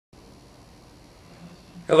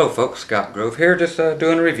Hello folks, Scott Grove here, just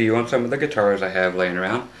doing a review on some of the guitars I have laying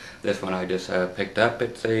around. This one I just picked up.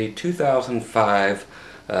 It's a 2005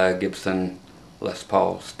 Gibson Les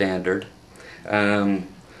Paul Standard. The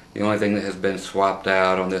only thing that has been swapped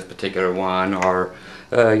out on this particular one are,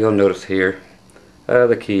 you'll notice here,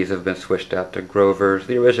 the keys have been switched out to Grovers.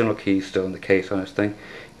 The original keys still in the case on this thing.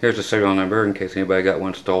 Here's the serial number in case anybody got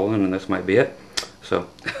one stolen, and this might be it. So,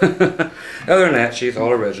 other than that, she's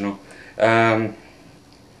all original.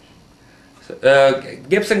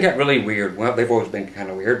 Gibson got really weird. Well, they've always been kind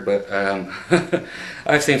of weird, but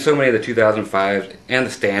I've seen so many of the 2005s and the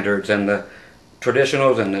standards and the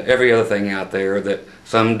traditionals and every other thing out there that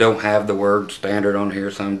some don't have the word standard on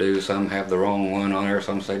here, some do, some have the wrong one on there,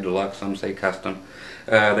 some say deluxe, some say custom.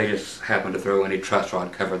 They just happen to throw any truss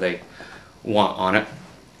rod cover they want on it.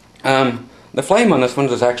 The flame on this one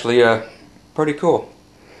is actually pretty cool.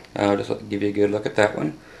 Just give you a good look at that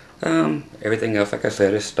one. Everything else, like I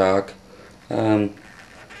said, is stock. Do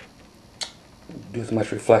as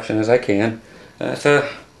much reflection as I can. It's a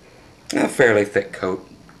fairly thick coat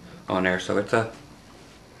on there, so it's a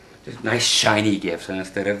just nice shiny Gibson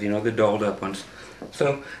instead of, the dulled up ones.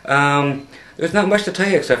 So there's not much to tell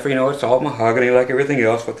you except for, it's all mahogany like everything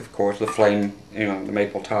else, with of course the flame, the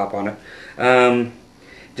maple top on it.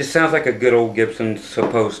 Just sounds like a good old Gibson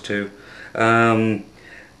supposed to.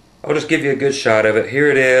 I'll just give you a good shot of it.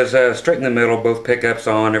 Here it is, straight in the middle, both pickups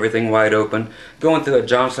on, everything wide open. Going through a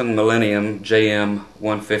Johnson Millennium JM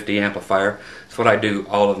 150 amplifier. That's what I do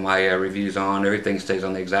all of my reviews on. Everything stays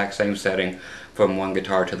on the exact same setting from one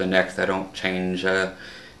guitar to the next. I don't change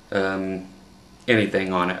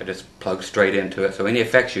anything on it. I just plug straight into it. So any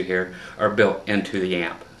effects you hear are built into the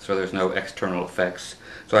amp. So there's no external effects.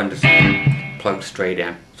 So I'm just plugged straight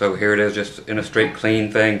in. So here it is, just in a straight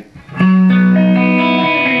clean thing.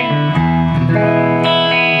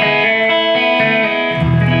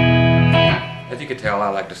 As you can tell, I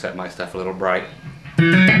like to set my stuff a little bright.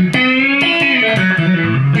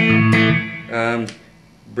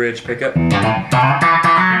 Bridge pickup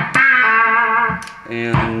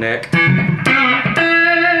and neck.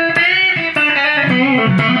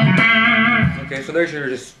 Okay, so there's your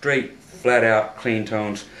just straight, flat out, clean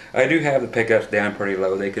tones. I do have the pickups down pretty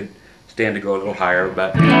low. They could stand to go a little higher,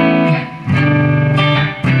 but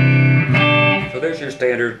so there's your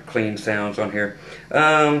standard clean sounds on here.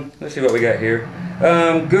 Let's see what we got here.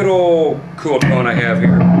 Good old cool tone I have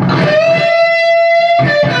here.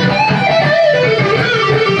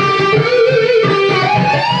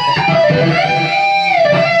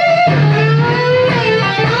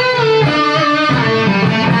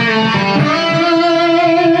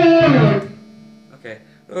 Okay,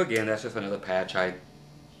 so again, that's just another patch I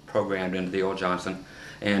programmed into the old Johnson,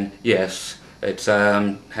 and yes, it's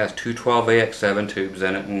has two 12AX7 tubes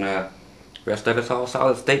in it, and the rest of it's all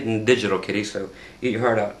solid state and digital, kitty, so eat your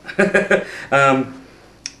heart out.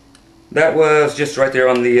 That was just right there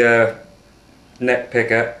on the neck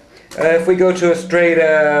pickup. If we go to a straight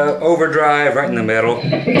overdrive right in the middle,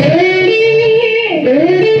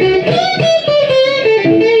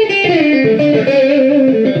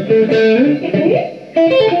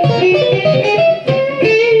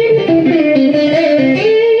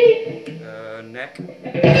 neck.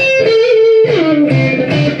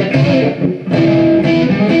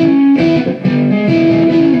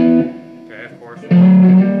 Okay, of course. Okay,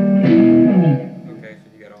 so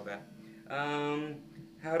you got all that.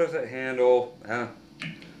 How does it handle?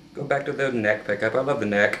 Go back to the neck pickup. I love the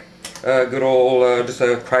neck. Good old, just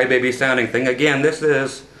a crybaby sounding thing. Again, this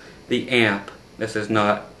is the amp. This is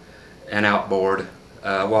not an outboard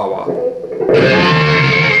wah-wah.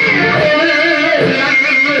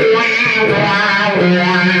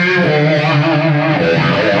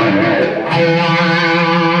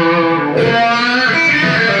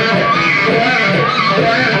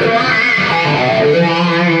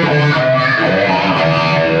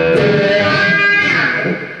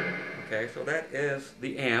 Okay, so that is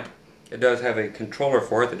the amp. It does have a controller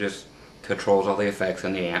for it that just controls all the effects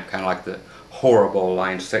in the amp, kind of like the horrible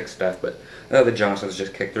Line 6 stuff, but the Johnsons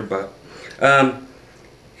just kicked their butt.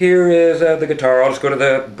 Here is the guitar. I'll just go to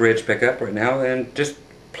the bridge pickup right now and just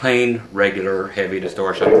plain, regular, heavy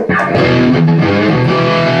distortion. Okay,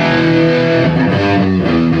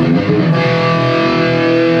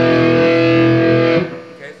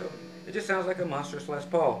 so it just sounds like a monstrous Les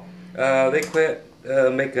Paul. They quit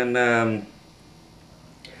making,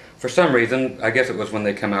 for some reason, I guess it was when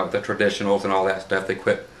they come out with the traditionals and all that stuff, they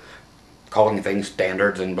quit calling things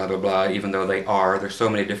standards and blah blah blah, even though they are. There's so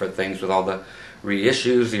many different things with all the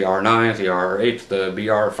reissues, the R9s, the R8s, the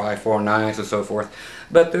BR549s, and so forth.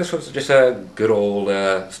 But this was just a good old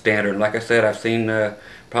standard. Like I said, I've seen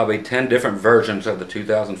probably 10 different versions of the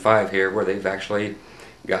 2005 here where they've actually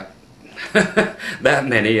got that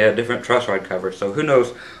many different truss rod covers. So who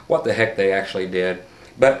knows what the heck they actually did.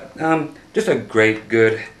 But just a great,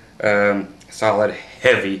 good, solid,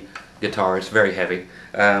 heavy guitar. It's very heavy.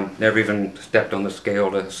 Never even stepped on the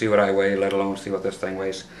scale to see what I weigh, let alone see what this thing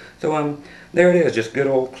weighs. So there it is, just good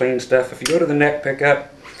old clean stuff. If you go to the neck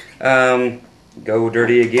pickup, go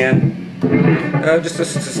dirty again, just to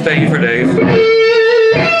sustain for days.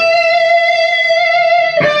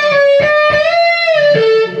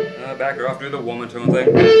 Back her off, do the woman tone thing.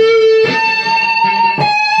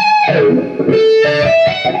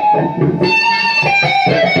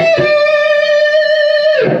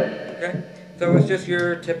 Okay, so it's just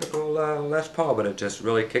your typical Les Paul, but it just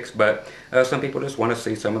really kicks butt. Some people just want to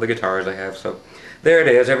see some of the guitars I have, so there it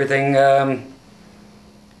is. Everything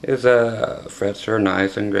is frets are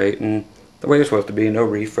nice and great and the way it's supposed to be. No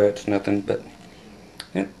refrets, nothing, but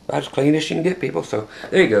yeah, about as clean as you can get, people. So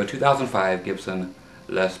there you go, 2005 Gibson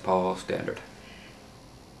Les Paul Standard.